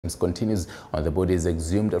Continues on the bodies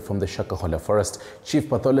exhumed from the Shakahola forest. Chief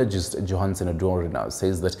Pathologist Johansen Oduor now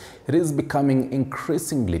says that it is becoming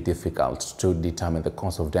increasingly difficult to determine the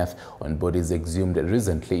cause of death on bodies exhumed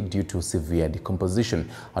recently due to severe decomposition.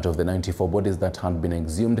 Out of the 94 bodies that had been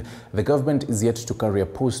exhumed, the government is yet to carry a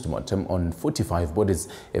post-mortem on 45 bodies,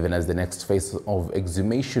 even as the next phase of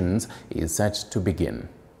exhumations is set to begin.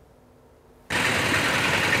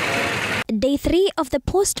 Day 3 of the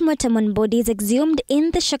post-mortem on bodies exhumed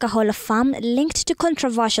in the Shakahola farm linked to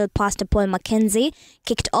controversial Pastor Paul Mackenzie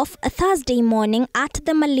kicked off a Thursday morning at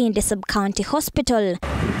the Malindi Sub-County Hospital.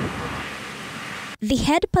 The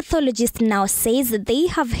head pathologist now says they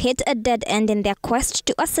have hit a dead end in their quest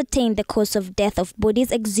to ascertain the cause of death of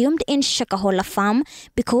bodies exhumed in Shakahola farm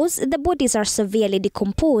because the bodies are severely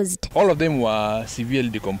decomposed. All of them were severely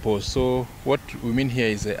decomposed. So what we mean here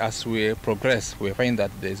is as we progress, we find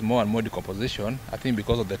that there is more and more decomposition. I think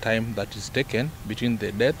because of the time that is taken between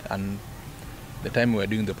the death and the time we are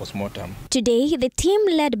doing the post-mortem. Today, the team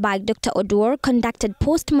led by Dr. Oduor conducted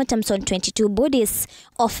post-mortems on 22 bodies.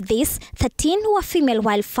 Of these, 13 were female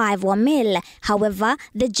while 5 were male. However,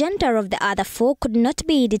 the gender of the other 4 could not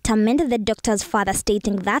be determined, the doctor's father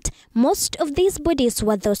stating that most of these bodies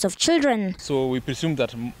were those of children. So we presume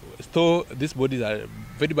that though these bodies are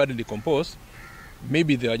very badly decomposed,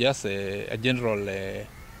 maybe they are just a general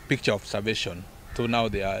picture of starvation. So now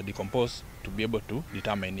they are decomposed to be able to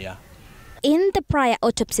determine here. In the prior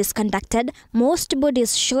autopsies conducted, most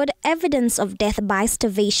bodies showed evidence of death by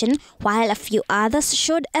starvation, while a few others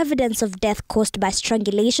showed evidence of death caused by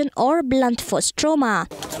strangulation or blunt force trauma.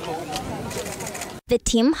 The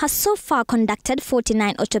team has so far conducted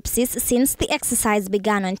 49 autopsies since the exercise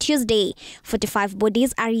began on Tuesday. 45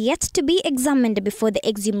 bodies are yet to be examined before the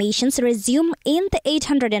exhumations resume in the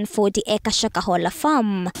 840-acre Shakahola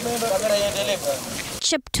farm.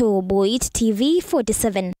 Chapter GOtv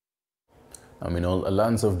 47.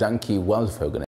 Alliance of Donkey Welfare Organization